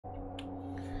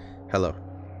Hello.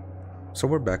 So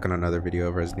we're back on another video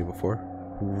of Resident Evil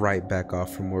 4. Right back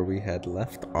off from where we had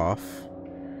left off.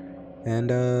 And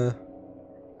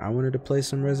I wanted to play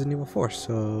some Resident Evil 4,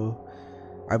 so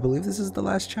I believe this is the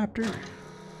last chapter.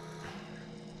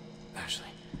 Ashley.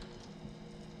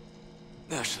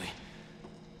 Ashley.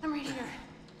 I'm right here.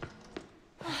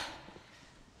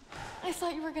 I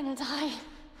thought you were gonna die.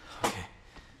 Okay.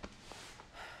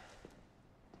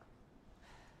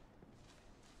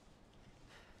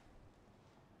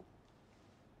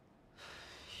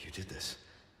 You did this.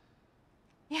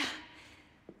 Yeah.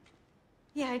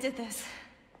 Yeah, I did this.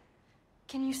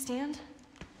 Can you stand?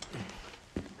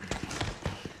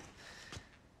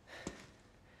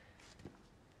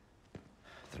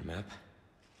 The map?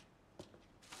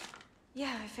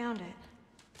 Yeah, I found it.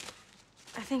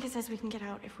 I think it says we can get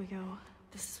out if we go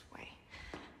this way.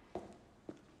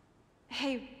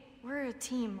 Hey, we're a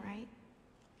team, right?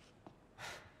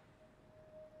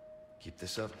 Keep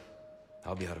this up,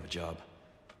 I'll be out of a job.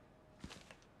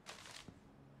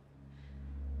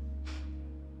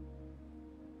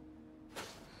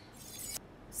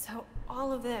 So,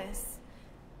 all of this,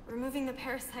 removing the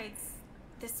parasites,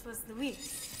 this was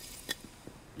Luis.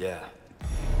 Yeah,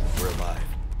 we're alive.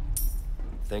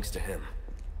 Thanks to him.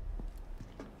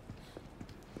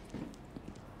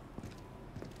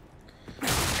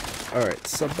 Alright,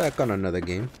 so back on another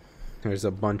game. There's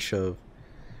a bunch of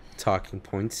talking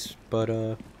points, but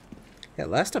yeah,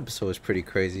 last episode was pretty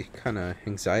crazy, kind of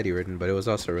anxiety ridden, but it was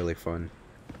also really fun.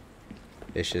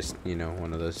 It's just, you know,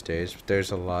 one of those days.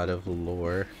 There's a lot of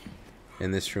lore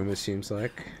in this room, it seems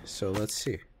like. So let's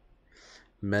see.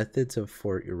 Methods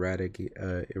for eradicating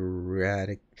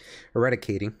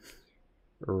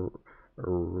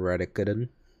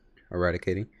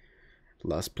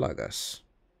Las Plagas.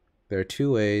 There are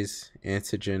two ways: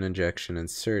 antigen injection and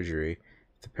surgery.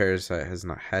 If the parasite has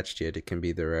not hatched yet, it can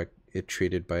be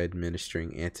treated by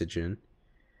administering antigen.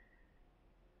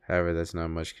 However, that's not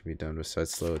much can be done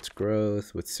besides slow its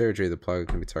growth. With surgery, the plaga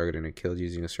can be targeted and killed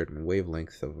using a certain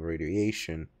wavelength of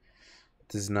radiation.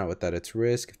 This is not without its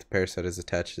risk. If the parasite has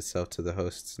attached itself to the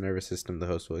host's nervous system, the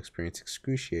host will experience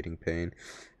excruciating pain,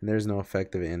 and there is no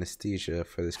effective anesthesia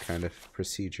for this kind of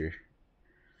procedure.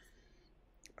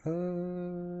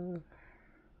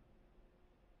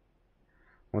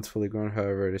 Once fully grown,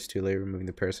 however, it is too late. Removing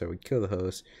the parasite would kill the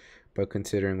host, but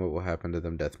considering what will happen to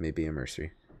them, death may be a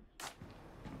mercy.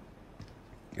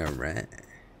 Alright.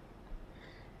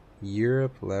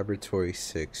 Europe Laboratory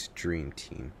 6 Dream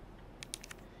Team.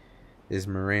 Is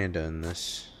Miranda in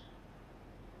this?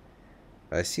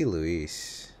 I see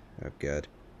Luis. Oh god.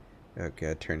 Oh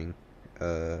god, turning.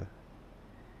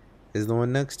 Is the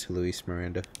one next to Luis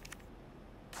Miranda.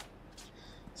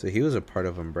 So he was a part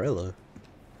of Umbrella.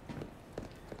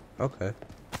 Okay.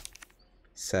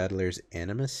 Sadler's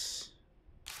Animus.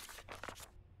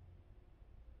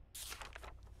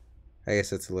 I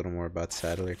guess that's a little more about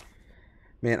Sadler.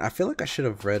 Man, I feel like I should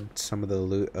have read some of the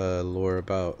lore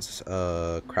about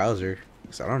Krauser,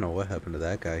 because I don't know what happened to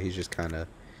that guy. He was just kind of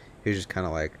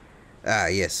like, ah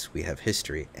yes, we have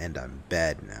history, and I'm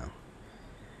bad now.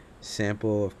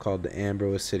 Sample of called the Amber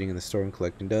was sitting in the store and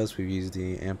collecting dust. We've used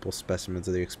the ample specimens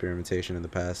of the experimentation in the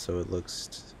past, so it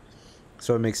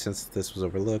makes sense that this was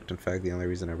overlooked. In fact, the only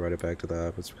reason I brought it back to the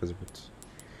lab was because of its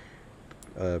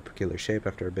peculiar shape.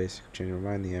 After a basic change of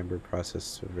mind, the amber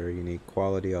process a very unique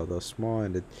quality. Although small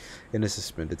and in a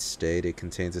suspended state, it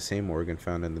contains the same organ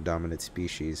found in the dominant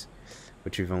species,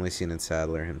 which we've only seen in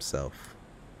Sadler himself.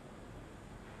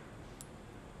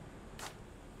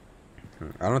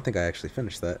 I don't think I actually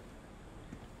finished that.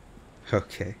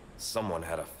 Okay. Someone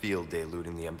had a field day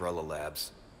looting the Umbrella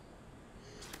labs.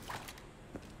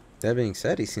 That being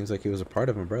said, he seems like he was a part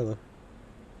of Umbrella.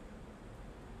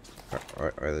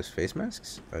 Are those face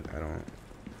masks? I don't...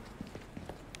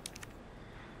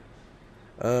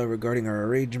 regarding our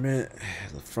arrangement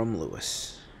from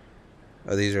Lewis.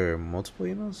 Oh, these are multiple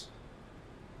emails?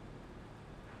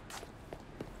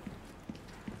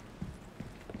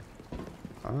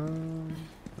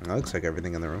 That looks like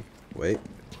everything in the room. Wait.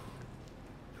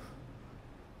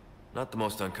 Not the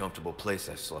most uncomfortable place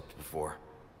I've slept before.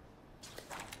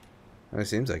 It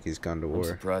seems like he's gone to war. I'm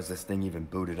surprised this thing even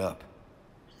booted up.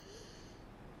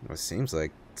 Well, it seems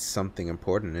like something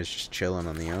important is just chilling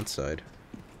on the outside.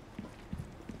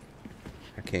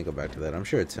 I can't go back to that. I'm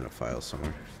sure it's in a file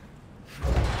somewhere.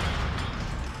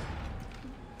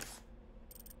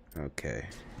 Okay.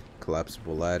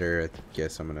 Collapsible ladder. I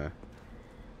guess I'm gonna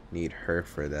need her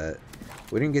for that.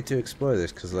 We didn't get to explore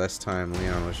this because last time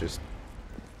Leon was just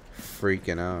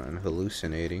freaking out and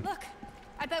hallucinating. Look,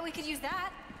 I bet we could use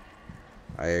that.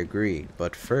 I agree,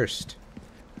 but first,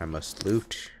 I must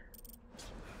loot.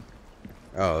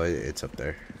 Oh, it's up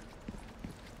there.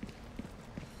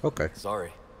 Okay.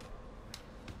 Sorry.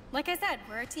 Like I said,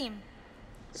 we're a team.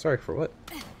 Sorry for what?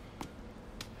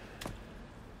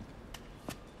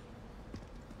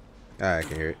 Ah, I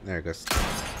can hear it. There it goes.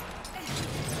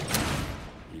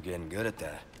 You're getting good at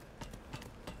that.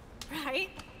 Right?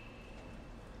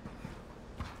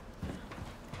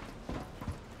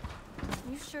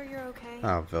 You sure you're okay?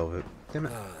 Oh, Velvet. Damn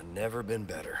it. Never been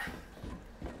better.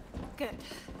 Good.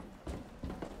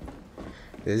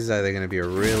 This is either going to be a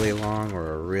really long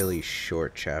or a really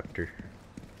short chapter.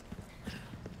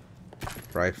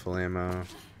 Rifle ammo.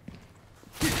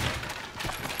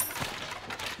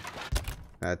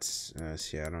 That's,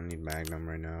 see, I don't need Magnum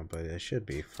right now, but it should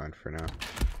be fine for now.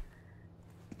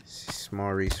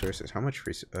 Small resources. How much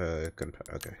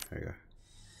gunpowder? Okay, there you go.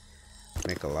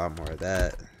 Make a lot more of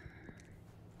that.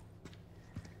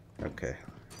 Okay,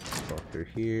 let's go through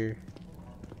here.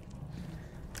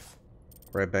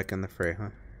 Right back in the fray, huh?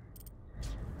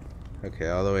 Okay,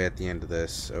 all the way at the end of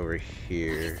this, over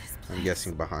here. I'm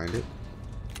guessing behind it.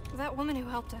 That woman who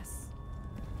helped us.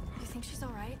 You think she's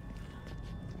alright?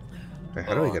 Wait,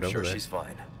 how do we get I'm over sure there? she's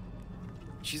fine.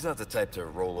 She's not the type to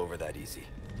roll over that easy.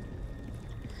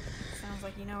 Sounds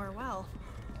like you know her well.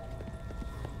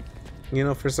 You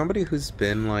know, for somebody who's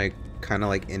been like kind of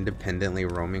like independently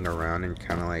roaming around and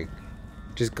kind of like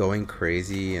just going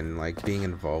crazy and like being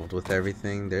involved with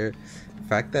everything, the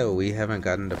fact that we haven't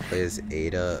gotten to play as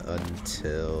Ada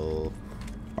until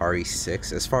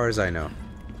RE6, as far as I know,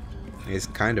 is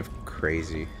kind of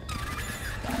crazy.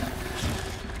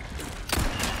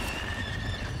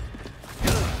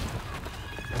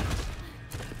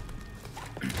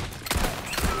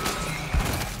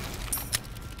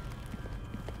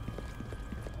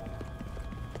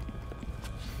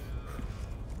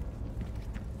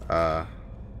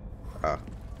 Oh.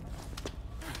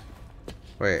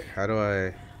 Wait, how do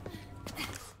I...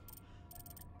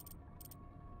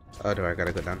 Oh, do I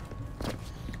gotta go down?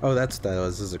 Oh, this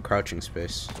is a crouching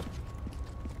space.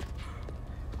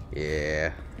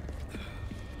 Yeah.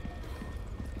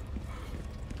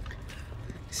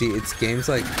 See, it's games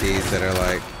like these that are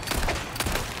like...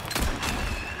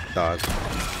 Dog.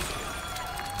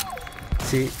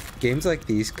 See, games like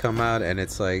these come out and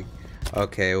it's like,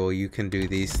 okay, well you can do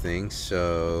these things,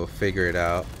 so figure it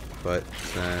out. But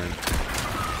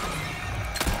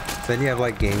then you have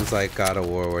like games like God of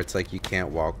War where it's like you can't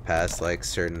walk past like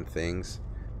certain things.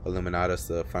 Illuminatus,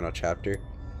 the final chapter.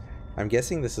 I'm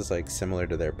guessing this is like similar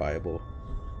to their Bible.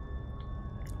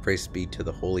 Praise be to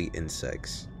the holy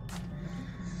insects.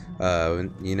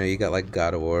 You know, you got like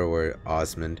God of War where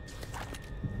Osmond.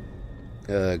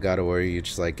 God of War, you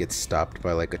just like get stopped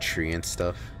by like a tree and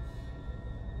stuff.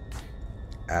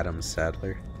 Adam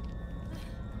Sadler.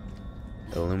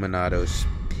 Illuminatus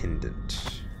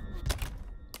pendant.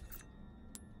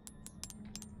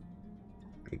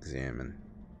 Examine.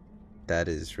 That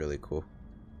is really cool.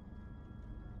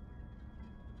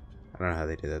 I don't know how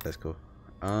they did that. That's cool.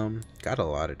 Got a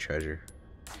lot of treasure.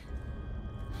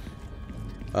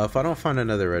 If I don't find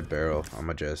another red barrel, I'm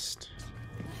gonna just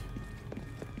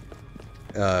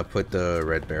put the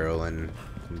red barrel in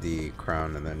the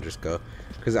crown and then just go,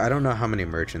 because I don't know how many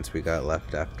merchants we got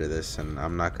left after this, and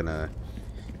I'm not gonna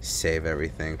save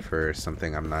everything for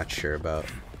something I'm not sure about,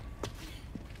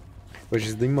 which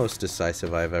is the most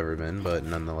decisive I've ever been, but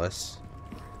nonetheless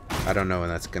I don't know when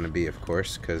that's gonna be, of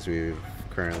course, because we've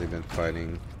currently been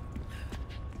fighting.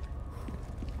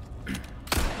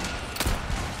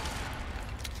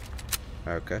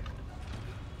 Okay.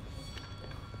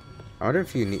 I wonder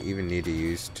if you even need to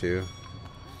use two.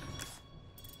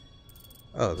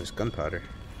 Oh, there's gunpowder.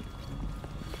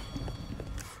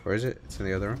 Where is it? It's in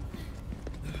the other room.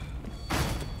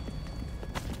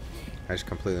 I just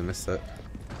completely missed that.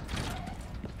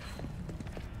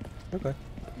 Okay.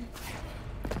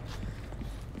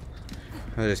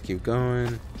 I'll just keep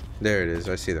going. There it is.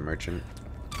 I see the merchant.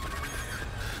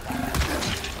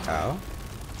 Ow.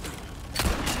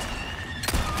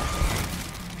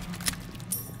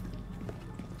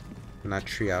 I'm not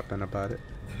tree-hopping about it.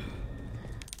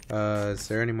 Is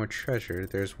there any more treasure?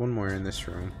 There's one more in this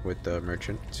room with the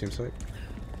merchant, seems like.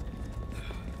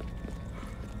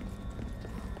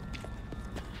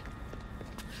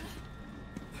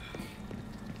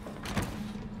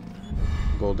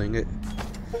 Gold ingot.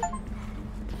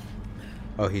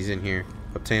 Oh, he's in here.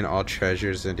 Obtain all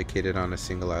treasures indicated on a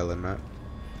single island map.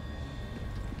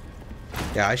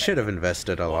 Yeah, I should have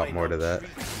invested a lot more to that.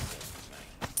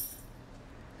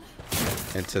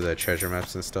 Into the treasure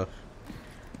maps and stuff.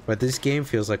 But this game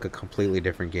feels like a completely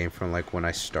different game from like when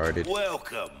I started.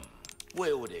 Welcome.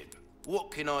 Well then, what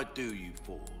can I do you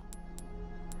for?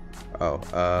 Oh,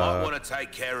 Might want to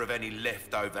take care of any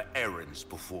leftover errands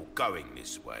before going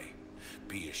this way.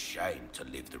 Be ashamed to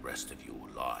live the rest of your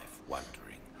life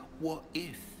wondering, what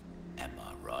if? Am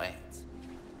I right?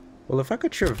 well, if I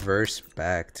could traverse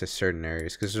back to certain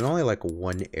areas, because there's only like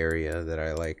one area that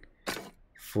I like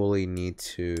fully need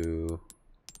to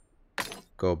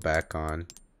go back on.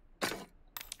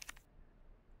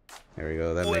 There we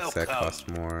go. That makes that cost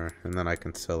more, and then I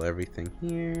can sell everything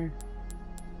here.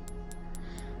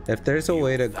 If there's a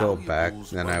way to go back,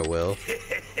 then I will.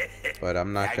 But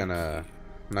I'm not gonna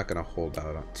hold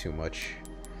out on too much.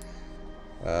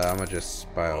 I'm gonna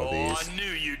just buy all these. I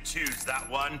knew you'd choose that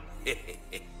one.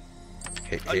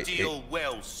 A deal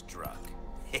well struck.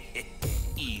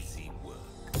 Easy work.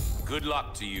 Good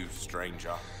luck to you,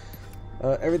 stranger.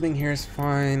 Everything here is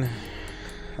fine.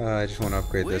 I just want to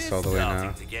upgrade this all the way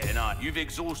now. You've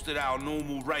exhausted our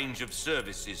normal range of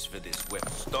services for this week.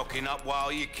 Stocking up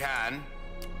while you can.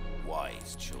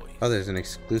 Wise choice. Oh, there's an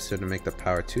exclusive to make the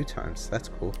power 2 times. That's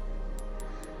cool.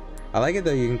 I like it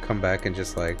that you can come back and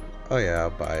just like, oh yeah, I'll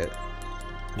buy it.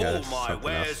 Yeah, all my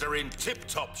wares are in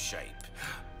tip-top shape,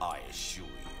 I assure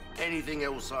you. Anything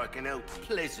else I can help?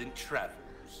 Pleasant travels.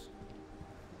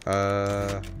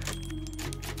 I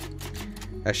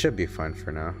should be fine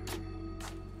for now.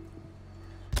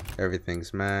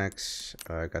 Everything's max.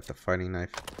 I got the fighting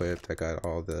knife equipped. I got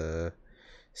all the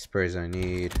sprays I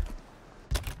need.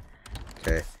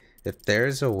 Okay, if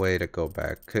there's a way to go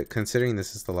back, considering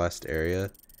this is the last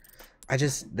area,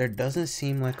 there doesn't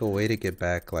seem like a way to get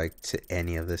back like to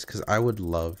any of this, because I would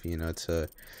love, you know, to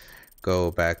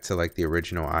go back to like the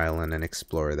original island and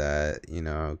explore that, you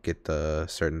know, get the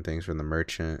certain things from the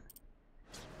merchant,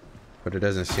 but it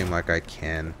doesn't seem like I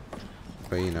can.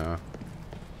 But you know,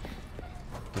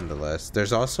 nonetheless,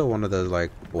 there's also one of the like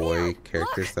boy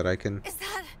characters that I can Is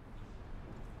that...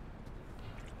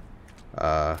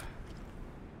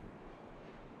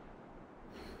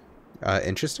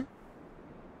 interesting.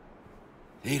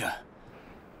 Ada.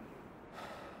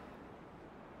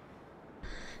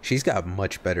 She's got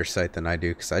much better sight than I do,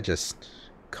 because I just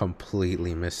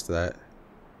completely missed that.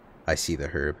 I see the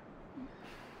herb.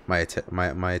 My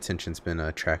attention's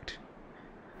been tracked.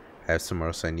 I have somewhere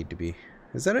else I need to be.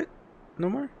 Is that it? No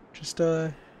more? Just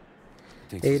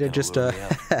Ada just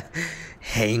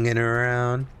hanging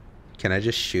around. Can I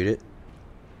just shoot it?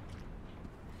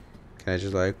 Can I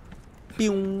just like,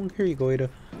 boom, here you go, Ada.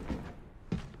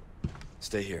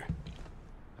 Stay here.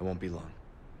 I won't be long.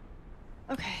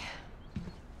 Okay.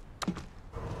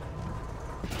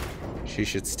 She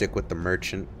should stick with the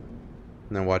merchant.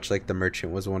 And then watch like the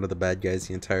merchant was one of the bad guys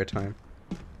the entire time.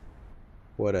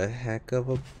 What a heck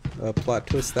of a plot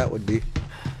twist that would be.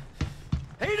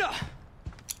 Ada!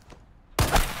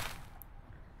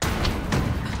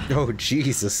 Oh,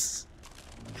 Jesus.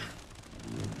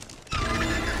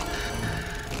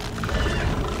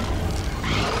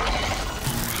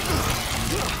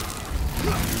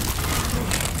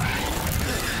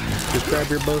 Just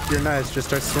grab both your knives, just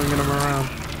start swinging them around.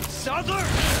 Sadler!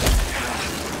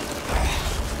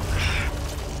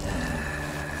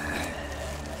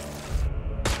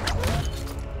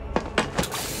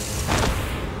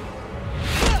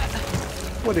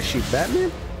 What is she,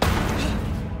 Batman?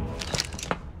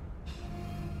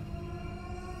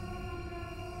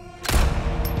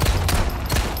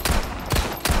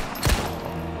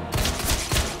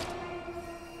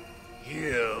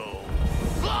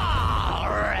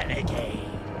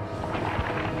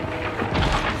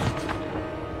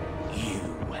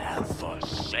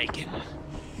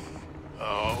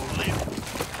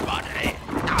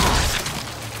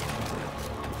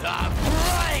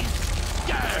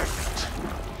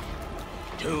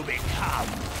 To become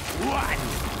one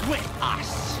with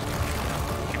us.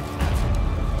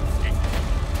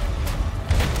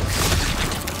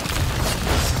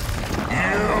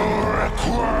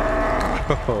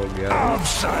 Oh god.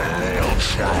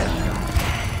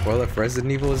 Well, if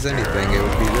Resident Evil is anything, it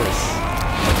would be this.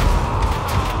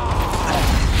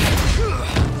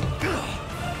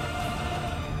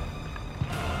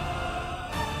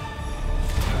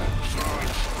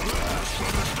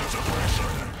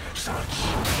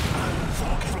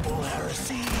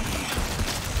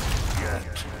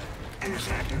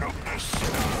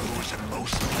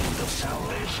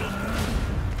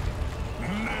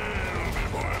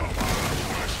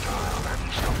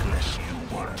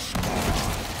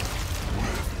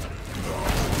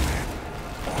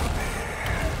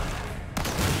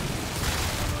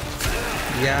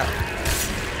 Yeah.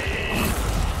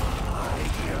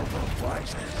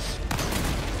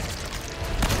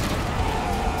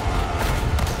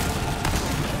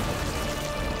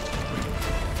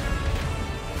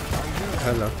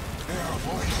 Hello.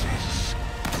 voices.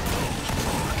 Those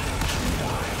martyrs who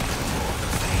died for the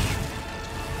faith.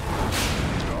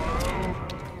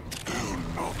 Do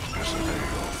not listen to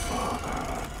your father.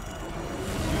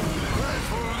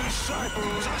 Faithful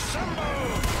disciples, assemble!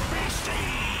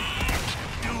 Besiege!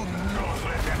 Do not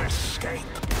let them escape!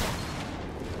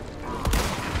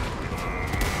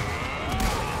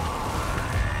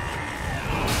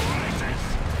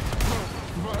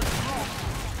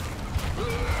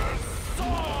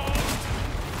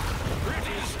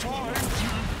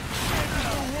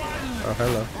 Oh,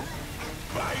 hello.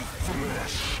 By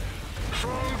flesh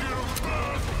shall give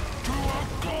birth to a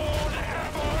God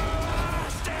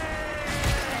everlasting!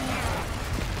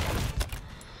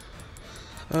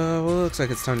 Well, looks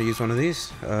like it's time to use one of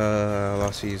these. I'll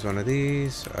also use one of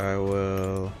these. I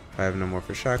have no more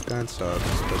for shotgun, so I'll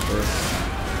just put this.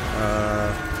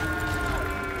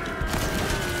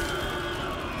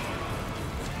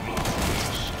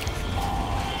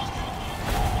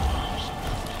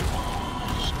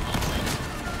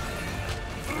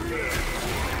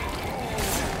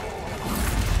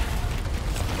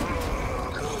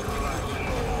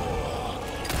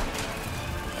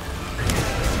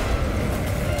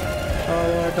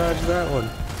 Oh, I dodged that one.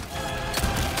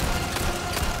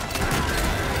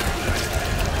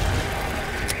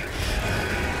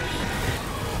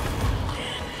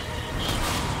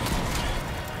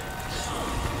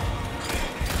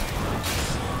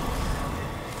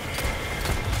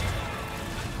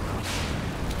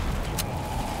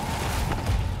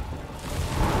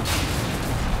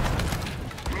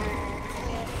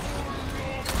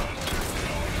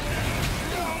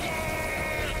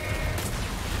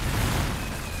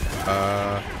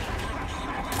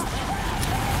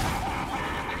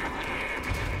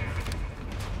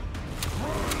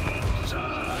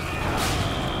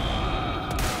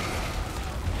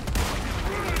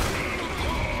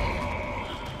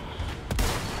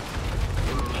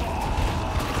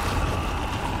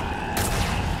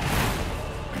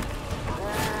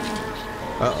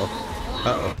 Uh-oh.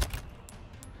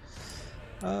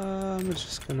 I'm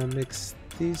just gonna mix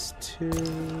these two,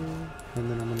 and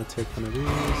then I'm gonna take one of these.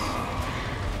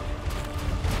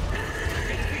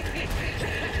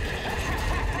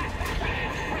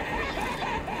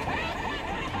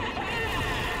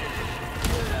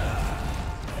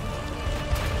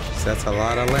 That's a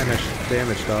lot of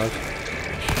damage, dog.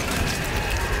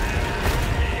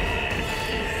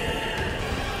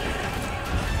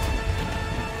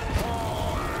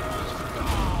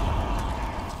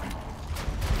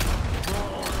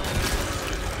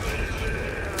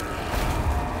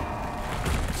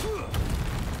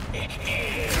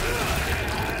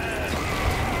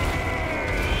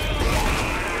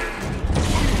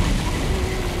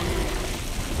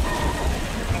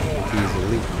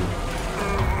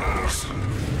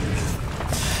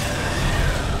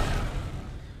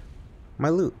 My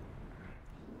loot.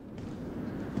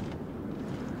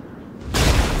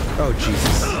 Oh,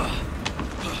 Jesus.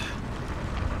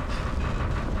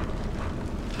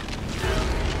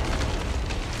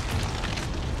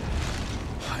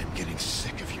 I'm getting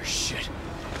sick of your shit.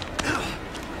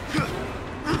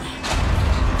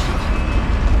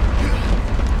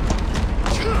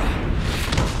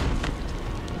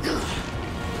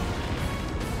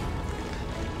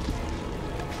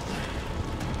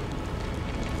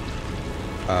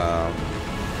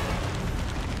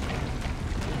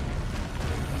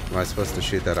 Am I supposed to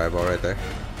shoot that eyeball right there?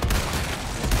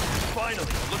 Finally,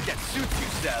 look at suits you,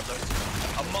 Sadler.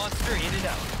 A monster in and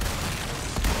out.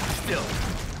 Still,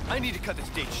 I need to cut this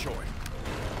date short.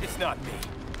 It's not me.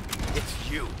 It's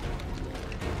you.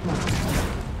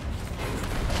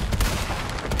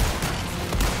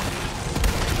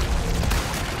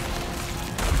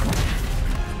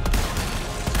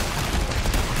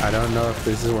 I don't know if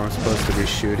this is where I'm supposed to be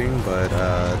shooting, but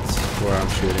it's where I'm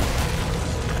shooting.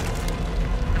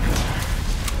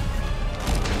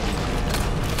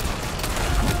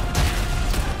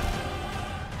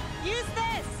 Use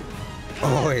this!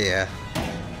 Oh, yeah.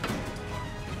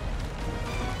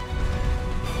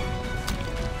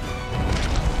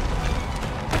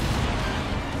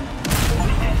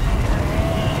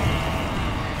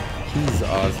 He's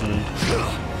awesome.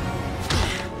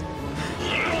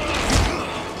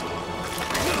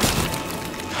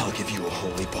 I'll give you a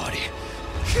holy body.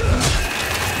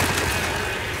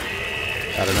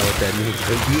 I don't know what that means,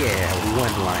 but yeah,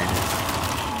 one-liners.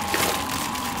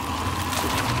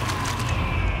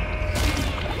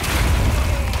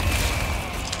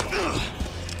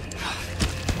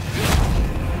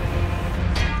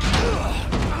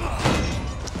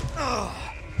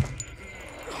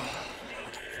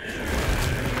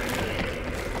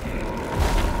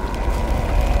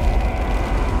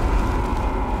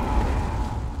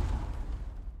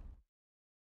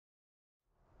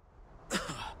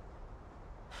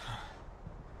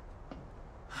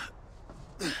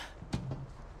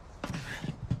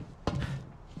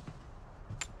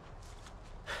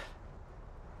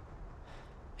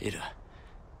 Ada,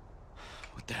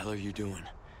 what the hell are you doing?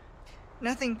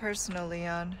 Nothing personal,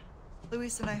 Leon.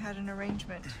 Luis and I had an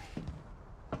arrangement.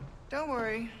 Don't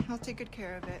worry, I'll take good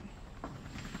care of it.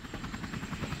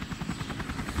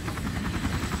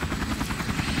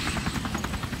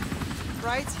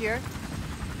 Ride's here.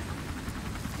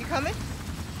 You coming?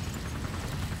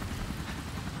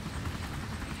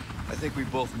 I think we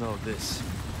both know this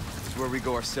is where we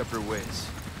go our separate ways.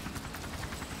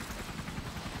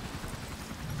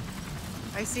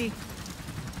 I see.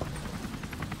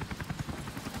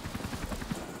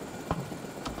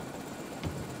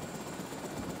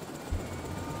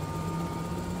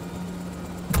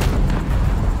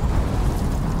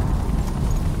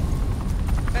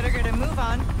 Better get a move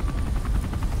on.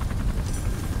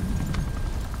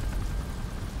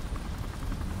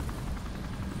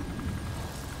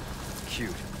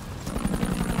 Cute.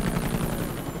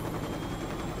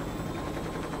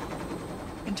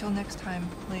 Until next time,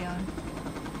 Leon.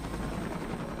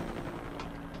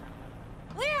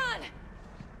 Leon!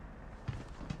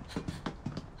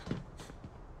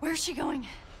 Where's she going?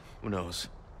 Who knows?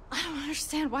 I don't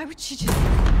understand. Why would she just...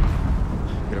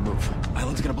 Gotta move.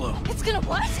 Island's gonna blow. It's gonna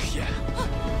what? Yeah.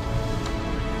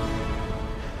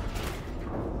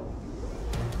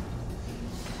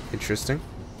 Interesting.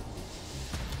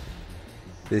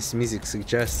 This music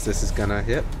suggests this is gonna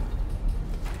hit.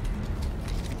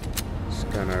 Just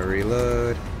gonna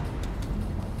reload.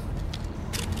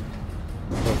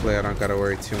 Hopefully I don't gotta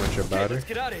worry too much about her. Let's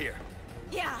get out of here.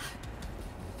 Yeah.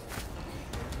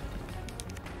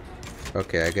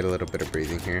 Okay, I get a little bit of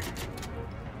breathing here.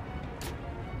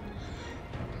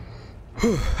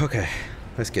 Whew, okay,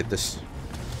 let's get this.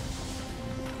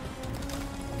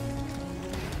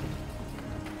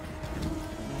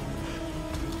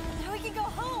 Now we can go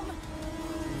home.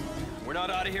 We're not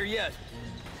out of here yet.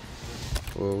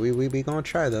 Well, we gonna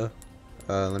try though.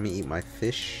 Let me eat my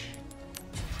fish.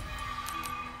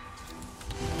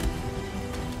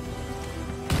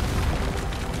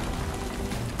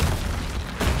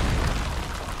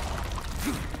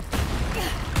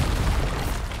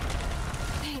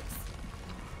 Thanks.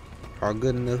 All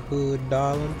good in the hood,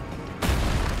 darling.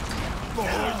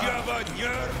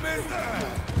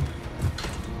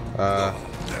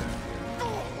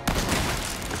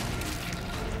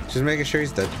 Just making sure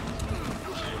he's dead.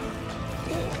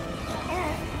 They're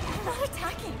not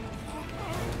attacking.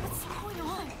 What's going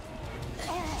on?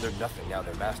 They're nothing now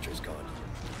their master's gone.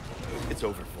 It's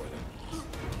over for them.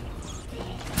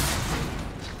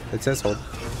 It says hold.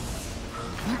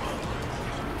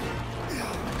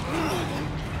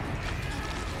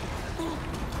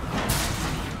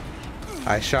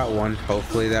 I shot one.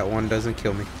 Hopefully that one doesn't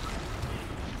kill me.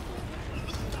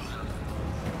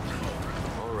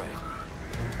 All right.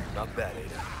 Not bad,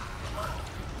 Ada.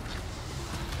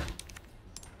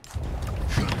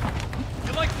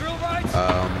 You like thrill rides?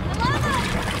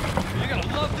 You're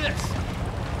gonna love this.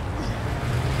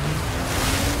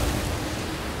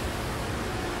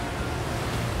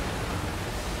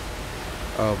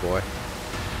 Oh boy.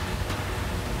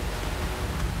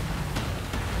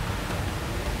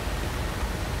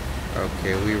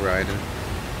 Okay, we riding.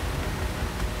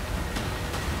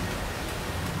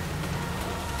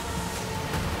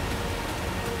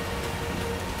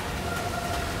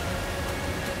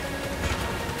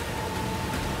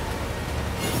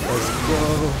 Let's go.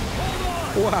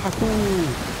 Wahoo!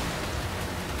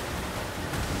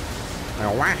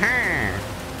 Waha!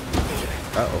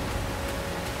 Uh-oh.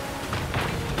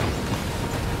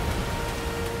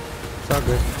 It's all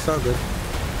good. It's all good.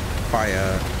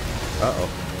 Fire. Uh-oh.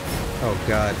 Oh,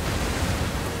 God.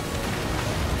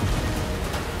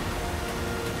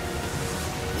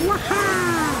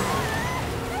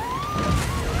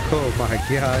 Oh, my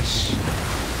gosh.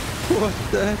 What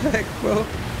the heck, bro?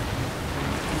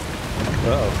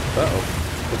 Uh-oh. Uh-oh.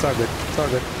 It's all good. It's all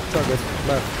good. It's all good.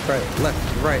 Left, right,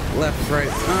 left, right, left,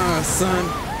 right. Ah, son.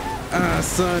 Ah,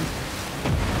 son.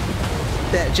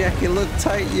 That jacket look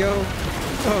tight, yo.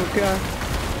 Oh, God.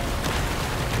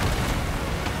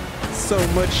 So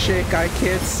much shake, I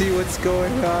can't see what's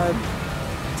going on.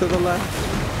 To the left.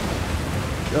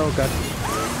 Oh, God.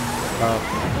 Oh.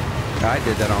 I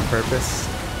did that on purpose.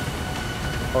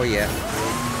 Oh, yeah.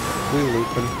 We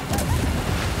looping.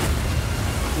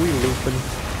 We looping.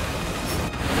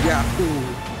 Yahoo!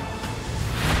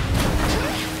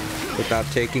 Without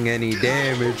taking any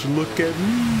damage, look at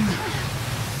me!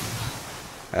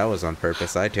 That was on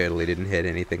purpose. I totally didn't hit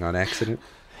anything on accident.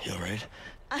 You alright?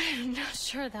 I'm not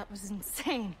sure. That was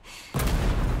insane.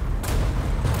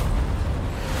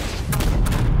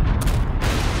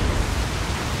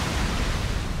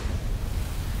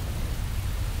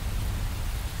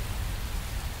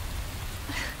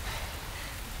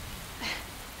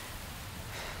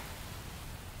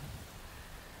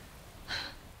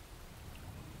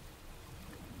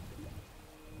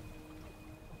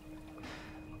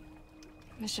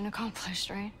 Mission accomplished,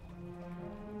 right?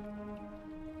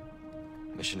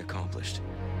 Mission accomplished.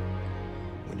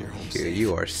 When you're home Dude, safe.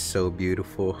 you are so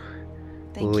beautiful,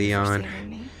 Thank Leon. you for saving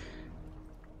me.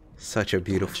 Such a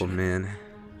beautiful man.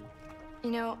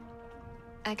 You know,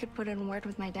 I could put in a word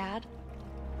with my dad.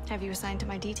 Have you assigned to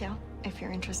my detail, if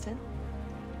you're interested.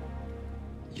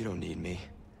 You don't need me.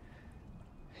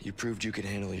 You proved you could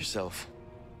handle yourself.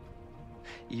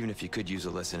 Even if you could use a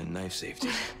lesson in knife safety.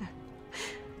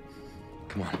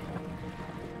 Come on.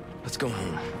 Let's go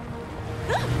home.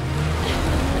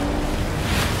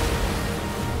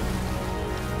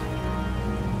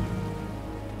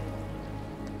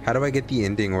 How do I get the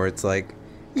ending where it's like,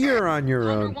 you're on your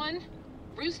Condor own? 1?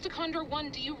 Roost to Condor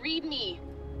 1, do you read me?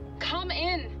 Come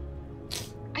in.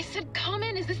 I said come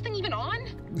in. Is this thing even on?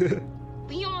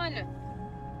 Leon.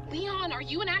 Leon, are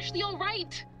you and Ashley all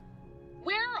right?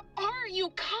 Where are you?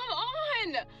 Come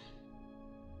on!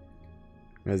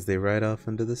 As they ride off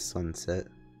into the sunset.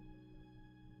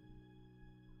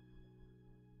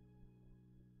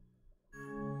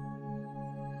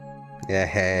 Yeah,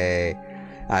 hey,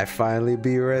 I finally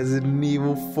beat Resident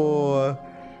Evil 4.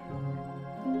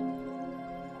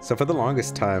 So for the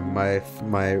longest time,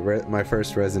 my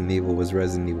first Resident Evil was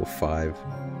Resident Evil 5,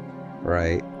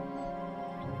 right?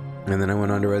 And then I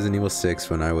went on to Resident Evil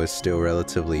 6 when I was still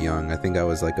relatively young. I think I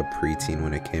was like a preteen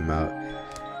when it came out.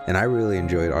 And I really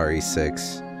enjoyed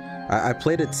RE6. I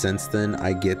played it since then.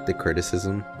 I get the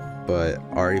criticism, but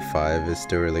RE5 is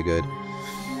still really good.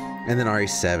 And then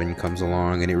RE7 comes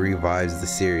along and it revives the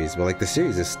series. But like the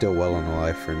series is still well on the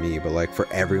life for me, but like for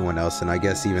everyone else, and I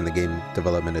guess even the game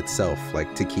development itself,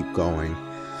 like to keep going.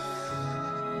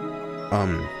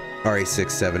 RE6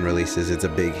 7 releases, it's a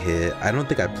big hit. I don't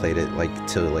think I played it like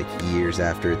till like years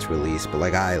after its release, but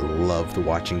like I loved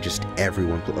watching just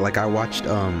everyone play. Like I watched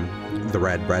the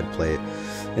Rad Brad play it,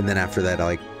 and then after that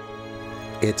like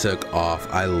it took off.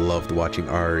 I loved watching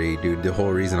RE, dude. The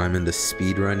whole reason I'm into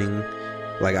speedrunning,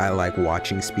 like I like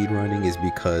watching speedrunning, is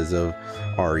because of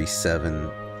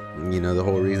RE7. You know, the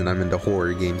whole reason I'm into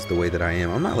horror games the way that I am.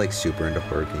 I'm not like super into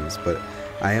horror games, but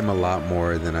I am a lot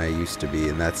more than I used to be,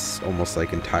 and that's almost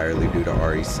like entirely due to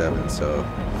RE7. So,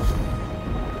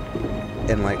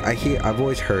 and like I've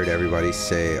always heard everybody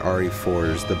say RE4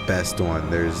 is the best one.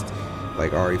 There's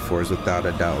like RE4 is without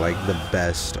a doubt like the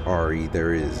best RE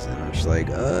there is, and I'm just like,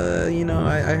 you know,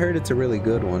 I heard it's a really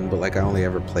good one, but like I only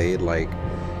ever played like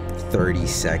 30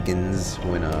 seconds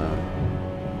when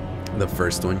the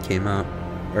first one came out,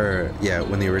 or yeah,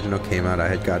 when the original came out. I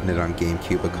had gotten it on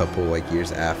GameCube a couple like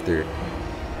years after.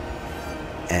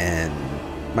 And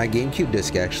my GameCube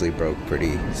disc actually broke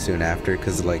pretty soon after,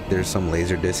 because like there's some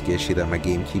laser disc issue that my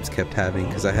GameCubes kept having,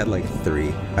 because I had like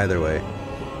 3 either way,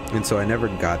 and so I never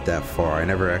got that far. I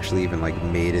never actually even like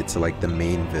made it to like the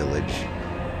main village,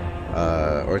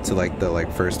 or to like the like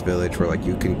first village where like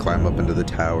you can climb up into the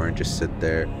tower and just sit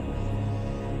there.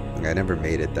 I never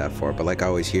made it that far, but like I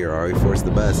always hear RE4 is the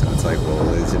best, and it's like,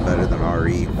 well, is it better than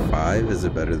RE5? Is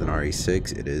it better than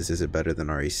RE6? It is. Is it better than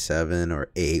RE7 or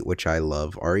 8, which I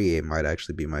love? RE8 might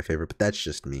actually be my favorite, but that's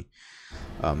just me.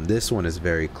 This one is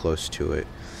very close to it.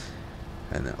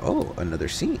 And then, oh, another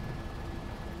scene.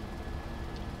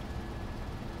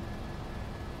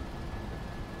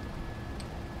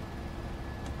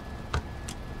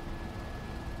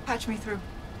 Patch me through.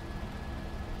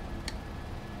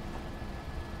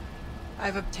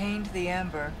 I've obtained the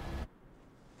amber.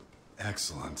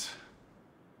 Excellent.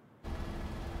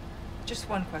 Just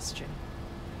one question.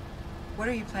 What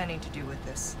are you planning to do with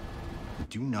this? I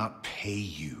do not pay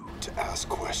you to ask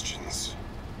questions.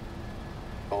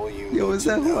 All you Yo, need is to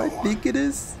that who I know think it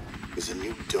is? is a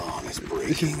new dawn is Is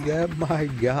breaking. that my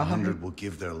god? 100 will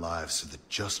give their lives so that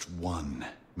just one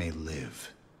may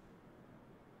live.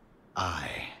 I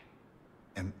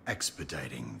am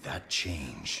expediting that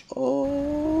change.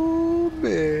 Oh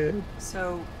man.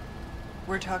 So,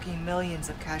 we're talking millions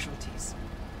of casualties.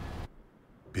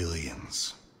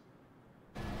 Billions.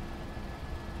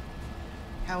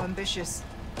 How ambitious.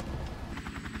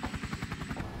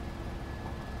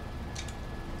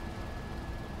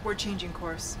 We're changing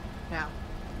course now.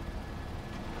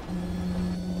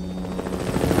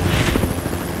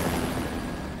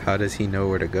 How does he know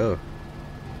where to go?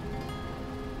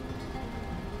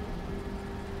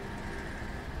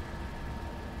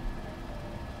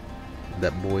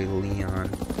 That boy Leon.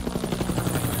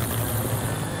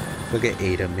 Look at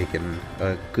Ada making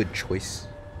a good choice.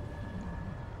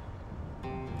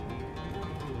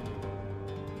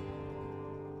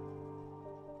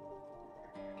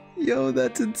 Yo,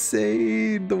 that's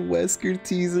insane. The Wesker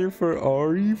teaser for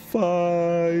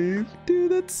RE5.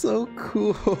 Dude, that's so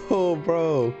cool,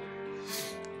 bro.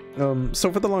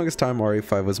 So for the longest time,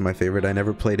 RE5 was my favorite. I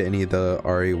never played any of the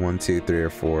RE1, 2, 3, or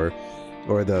 4,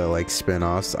 or the like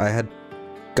spin-offs. I had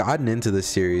gotten into the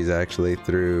series actually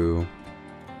through,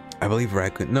 I believe,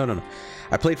 Raccoon. No.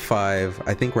 I played 5.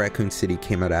 I think Raccoon City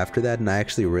came out after that, and I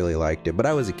actually really liked it. But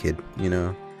I was a kid, you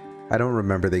know. I don't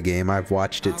remember the game. I've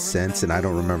watched it since, and I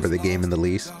don't remember the game in the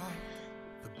least.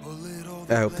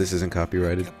 I hope this isn't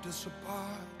copyrighted.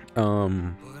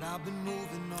 And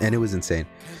it was insane.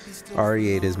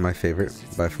 RE8 is my favorite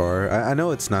by far. I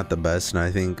know it's not the best, and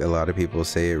I think a lot of people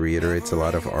say it reiterates a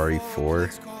lot of RE4.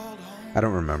 I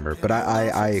don't remember, but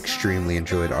I extremely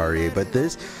enjoyed RE8. But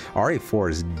this RE4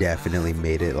 has definitely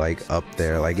made it like up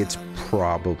there. Like it's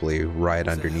probably right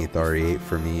underneath RE8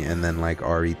 for me, and then like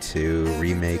RE2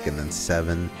 remake, and then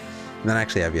 7. And then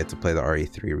actually I've yet to play the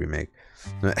RE3 remake.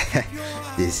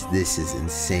 This is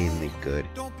insanely good.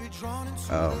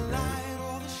 Oh man.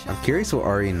 I'm curious what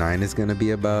RE9 is going to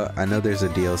be about. I know there's a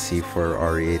DLC for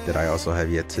RE8 that I also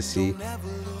have yet to see.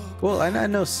 Well, I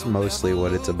know mostly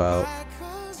what it's about.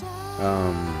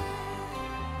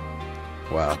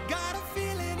 Wow.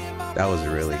 That was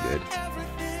really good.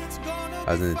 That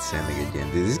was an insanely good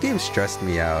game. Dude, this game stressed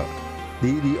me out.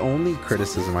 The only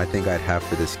criticism I think I'd have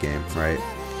for this game, right,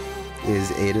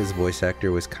 is Ada's voice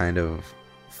actor was kind of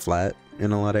flat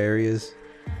in a lot of areas.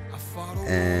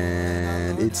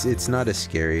 And it's not as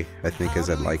scary, I think, as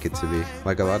I'd like it to be.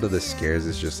 Like a lot of the scares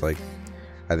is just like,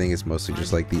 I think it's mostly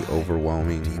just like the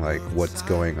overwhelming like what's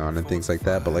going on and things like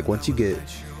that. But like once you get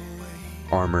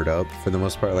armored up, for the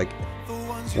most part, like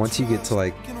once you get to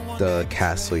like the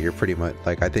castle, you're pretty much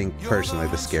like, I think personally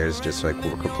the scares just like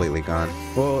were completely gone.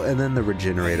 Well, and then the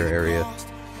regenerator area.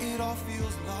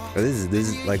 This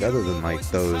is like, other than like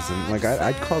those, and like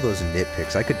I'd call those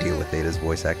nitpicks. I could deal with Ada's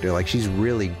voice actor. Like she's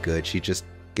really good. She just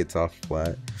gets off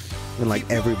flat. And like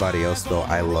everybody else though,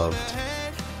 I loved.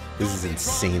 This is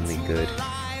insanely good.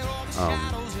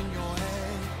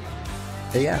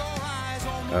 But yeah,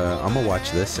 I'm gonna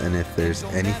watch this, and if there's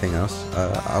anything else,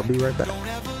 I'll be right back.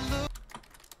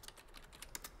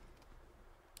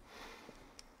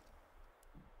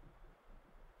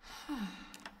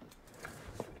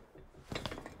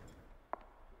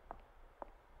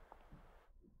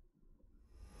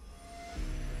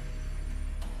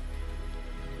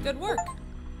 Good work.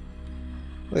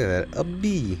 Look at that, a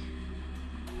bee.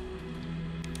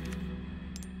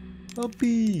 A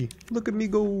bee. Look at me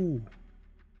go.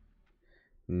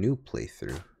 New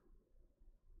playthrough.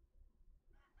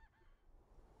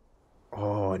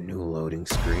 Oh, new loading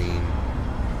screen.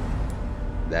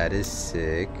 That is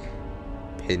sick.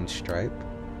 Pinstripe.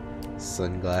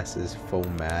 Sunglasses, full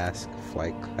mask,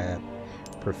 flight cap,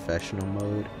 professional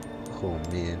mode. Oh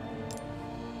man.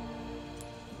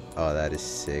 Oh, that is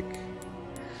sick.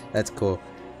 That's cool.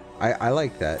 I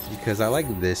like that because I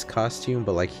like this costume,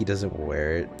 but like he doesn't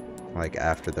wear it like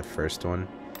after the first one.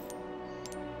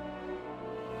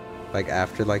 Like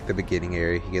after like the beginning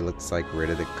area, he looks like rid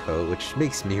of the coat, which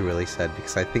makes me really sad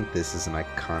because I think this is an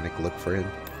iconic look for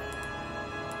him.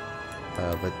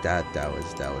 But that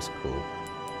was cool.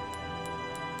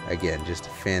 Again, just a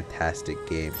fantastic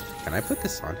game. Can I put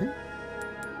this on him?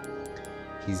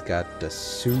 He's got the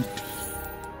suit.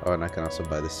 Oh, and I can also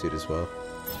buy the suit as well.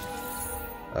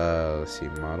 Let's see,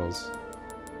 models.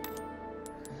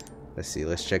 Let's see,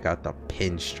 let's check out the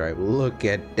pinstripe. Look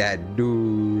at that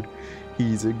dude.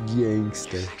 He's a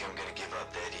gangster. You think I'm gonna give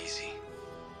up that easy?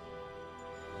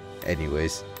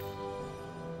 Anyways,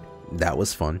 that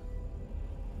was fun.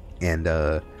 And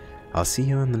I'll see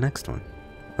you on the next one.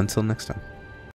 Until next time.